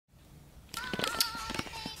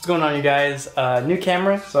What's going on, you guys? New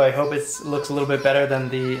camera, so I hope it looks a little bit better than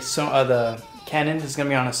the Canon. This is gonna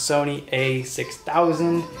be on a Sony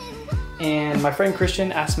A6000. And my friend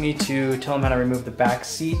Christian asked me to tell him how to remove the back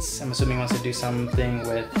seats. I'm assuming he wants to do something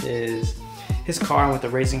with his car and with the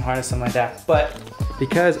racing harness, something like that. But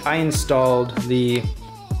because I installed the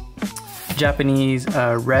Japanese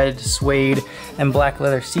red suede and black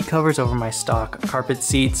leather seat covers over my stock carpet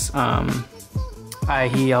seats, I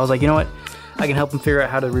was like, you know what? I can help him figure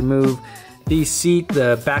out how to remove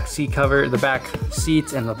the back seat cover, the back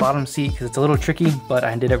seats and the bottom seat, because it's a little tricky, but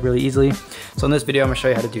I did it really easily. So in this video, I'm gonna show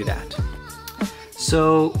you how to do that.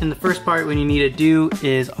 So in the first part, what you need to do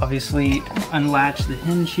is obviously unlatch the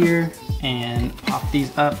hinge here and pop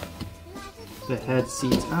these up, the head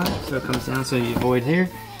seats up, so it comes down so you avoid here.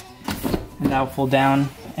 And that will fold down,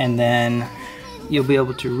 and then you'll be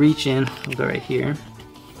able to reach in. We'll go right here.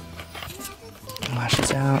 Lash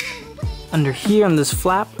this out. Under here on this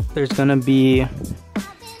flap, there's gonna be a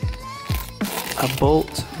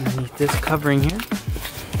bolt underneath this covering here.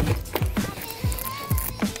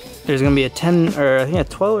 There's gonna be a 10 or I think a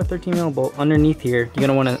 12 or 13 mil bolt underneath here. You're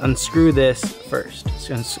gonna want to unscrew this first,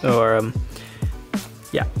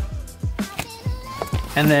 yeah.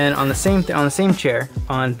 And then on the same chair,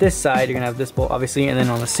 on this side, you're gonna have this bolt obviously, and then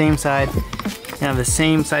on the same side, you're gonna have the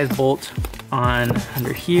same size bolt on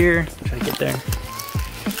under here. Try to get there.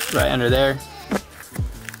 Right under there.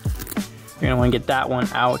 You're gonna want to get that one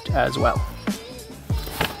out as well.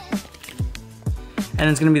 And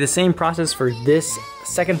it's gonna be the same process for this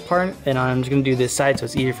second part, and I'm just gonna do this side so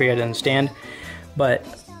it's easier for you to understand. But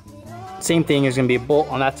same thing, there's gonna be a bolt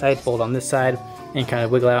on that side, bolt on this side, and kind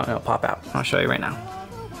of wiggle out and it'll pop out. I'll show you right now.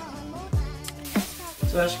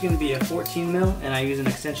 So that's gonna be a 14 mil, and I use an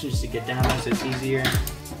extension just to get down there so it's easier.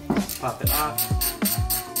 Pop it off.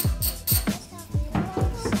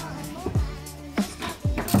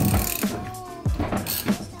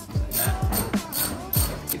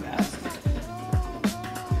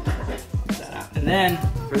 And then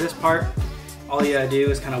for this part, all you gotta do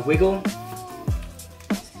is kind of wiggle.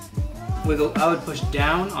 I would push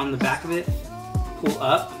down on the back of it, pull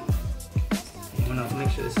up. I'm gonna make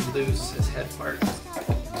sure this is loose, this head part.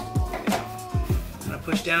 I'm gonna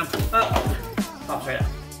push down, pull up, pops right out.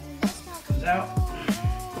 Comes out.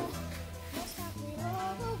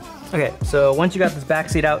 Okay, so once you got this back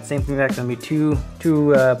seat out, same thing, that's gonna be two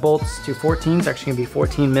bolts, two 14s, actually gonna be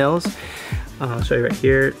 14 mils. I'll show you right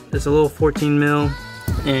here. There's a little 14 mil,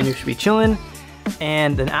 and you should be chilling.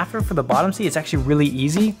 And then after, for the bottom seat, it's actually really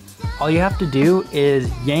easy. All you have to do is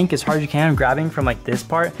yank as hard as you can. I'm grabbing from like this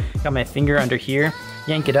part. Got my finger under here.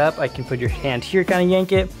 Yank it up. I can put your hand here, kind of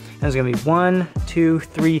yank it. And there's gonna be 1, 2,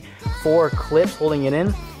 3, 4 clips holding it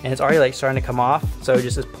in, and it's already like starting to come off. So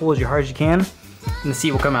just as pull as hard as you can, and the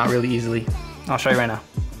seat will come out really easily. I'll show you right now.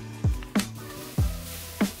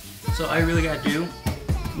 So all you really gotta do,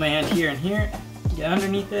 my hand here and here, get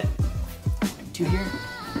underneath it, two here,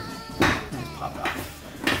 and just pop it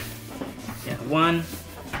off. Yeah, 1,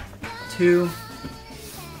 2,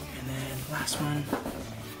 and then last one.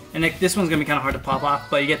 And this one's gonna be kind of hard to pop off,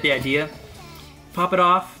 but you get the idea. Pop it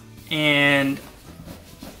off, and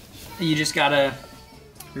you just gotta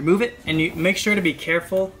remove it, and you make sure to be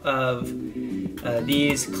careful of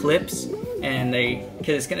these clips, and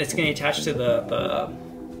because it's gonna attach to the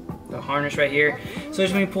harness right here. So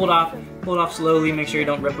just when you pull it off slowly, make sure you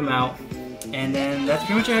don't rip them out. And then that's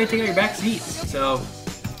pretty much how you take out your back seats. So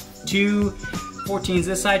 2 14s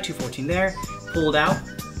this side, 2 14 there, pulled out.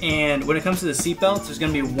 And when it comes to the seat belts, there's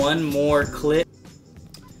gonna be one more clip.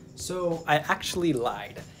 So I actually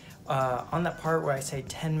lied. On that part where I say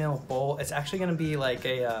 10 mil bolt, it's actually gonna be like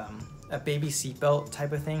a baby seat belt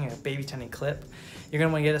type of thing, a baby tiny clip. You're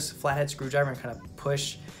gonna wanna get a flathead screwdriver and kind of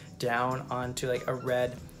push down onto like a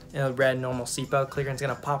red normal seatbelt clicker, and it's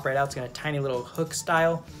gonna pop right out. It's gonna tiny little hook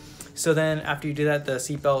style. So then after you do that, the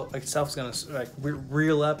seatbelt itself is gonna like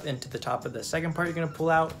reel up into the top of the second part you're gonna pull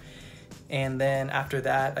out. And then after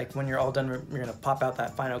that, like when you're all done, you're gonna pop out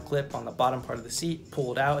that final clip on the bottom part of the seat,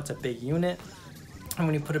 pull it out. It's a big unit. And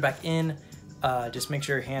when you put it back in, just make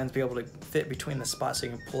sure your hands be able to fit between the spots so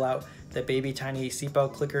you can pull out the baby tiny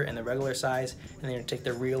seatbelt clicker in the regular size. And then you're gonna take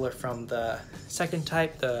the reeler from the second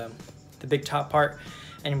type, the big top part,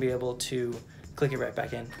 and you'll be able to click it right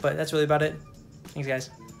back in. But that's really about it. Thanks,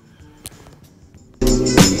 guys.